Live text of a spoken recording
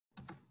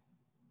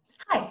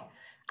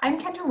I'm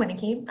Kendra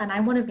Winnicky, and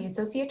I'm one of the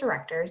Associate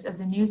Directors of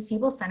the new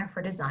Siebel Center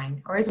for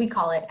Design, or as we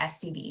call it,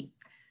 SCD.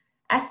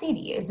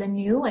 SCD is a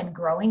new and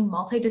growing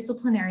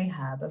multidisciplinary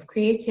hub of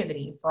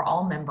creativity for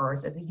all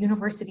members of the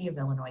University of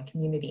Illinois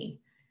community.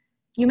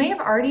 You may have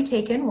already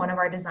taken one of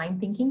our design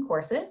thinking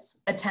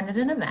courses, attended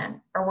an event,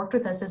 or worked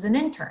with us as an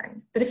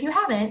intern, but if you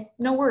haven't,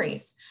 no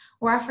worries.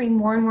 We're offering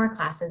more and more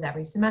classes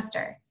every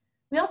semester.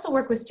 We also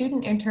work with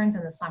student interns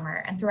in the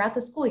summer and throughout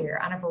the school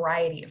year on a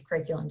variety of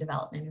curriculum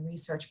development and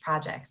research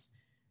projects.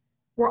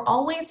 We're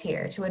always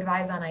here to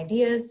advise on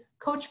ideas,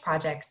 coach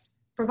projects,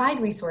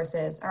 provide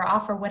resources, or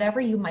offer whatever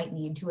you might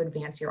need to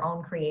advance your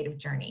own creative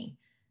journey.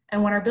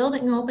 And when our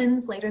building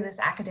opens later this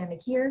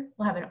academic year,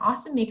 we'll have an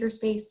awesome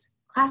makerspace,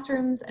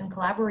 classrooms, and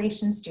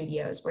collaboration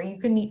studios where you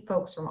can meet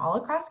folks from all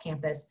across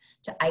campus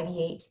to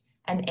ideate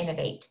and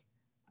innovate.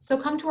 So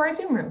come to our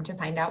Zoom room to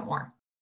find out more.